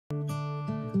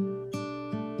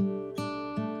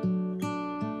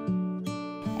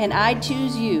and I'd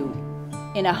choose you.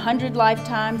 In 100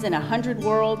 lifetimes, in 100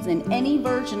 worlds, in any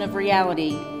version of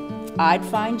reality, I'd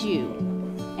find you,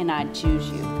 and I'd choose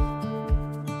you.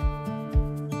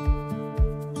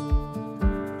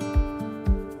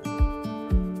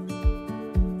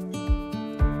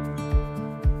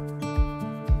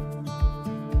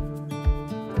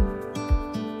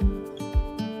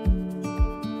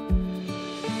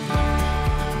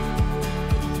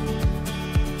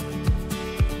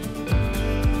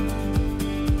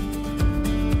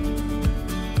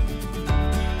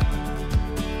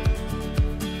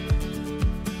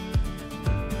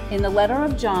 In the letter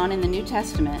of John in the New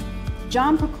Testament,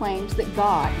 John proclaims that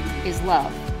God is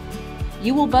love.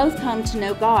 You will both come to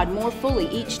know God more fully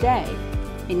each day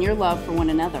in your love for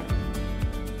one another.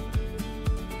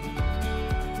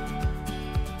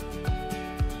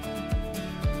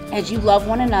 As you love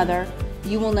one another,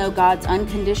 you will know God's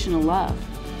unconditional love.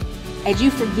 As you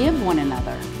forgive one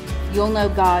another, you'll know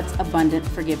God's abundant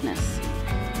forgiveness.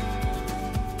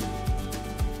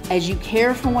 As you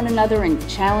care for one another in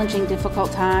challenging,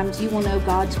 difficult times, you will know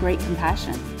God's great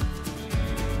compassion.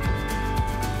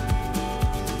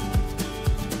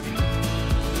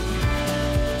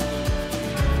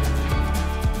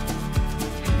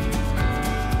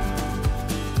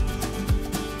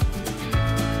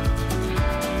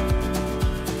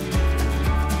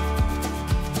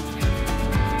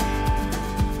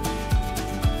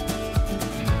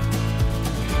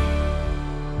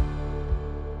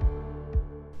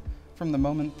 From the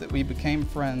moment that we became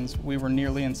friends, we were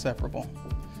nearly inseparable.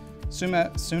 Soon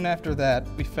after that,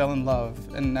 we fell in love,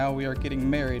 and now we are getting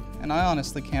married, and I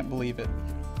honestly can't believe it.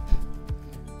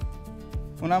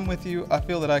 When I'm with you, I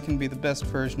feel that I can be the best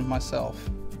version of myself.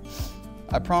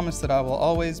 I promise that I will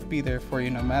always be there for you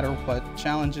no matter what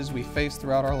challenges we face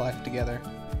throughout our life together.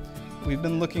 We've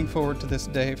been looking forward to this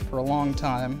day for a long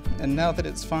time, and now that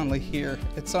it's finally here,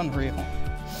 it's unreal.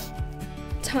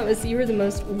 Thomas, you are the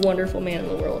most wonderful man in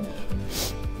the world.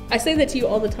 I say that to you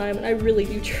all the time, and I really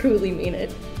do truly mean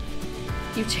it.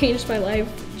 You've changed my life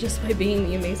just by being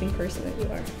the amazing person that you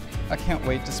are. I can't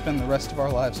wait to spend the rest of our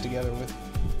lives together with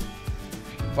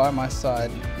by my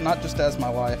side, not just as my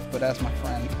wife, but as my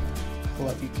friend. I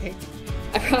love you, Kate.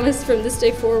 I promise from this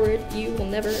day forward, you will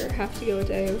never have to go a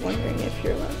day wondering if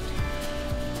you're loved.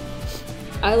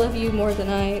 I love you more than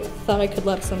I thought I could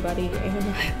love somebody,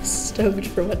 and I'm stoked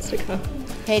for what's to come.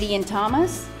 Katie and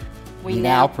Thomas, we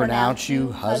now pronounce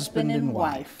you husband and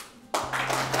wife.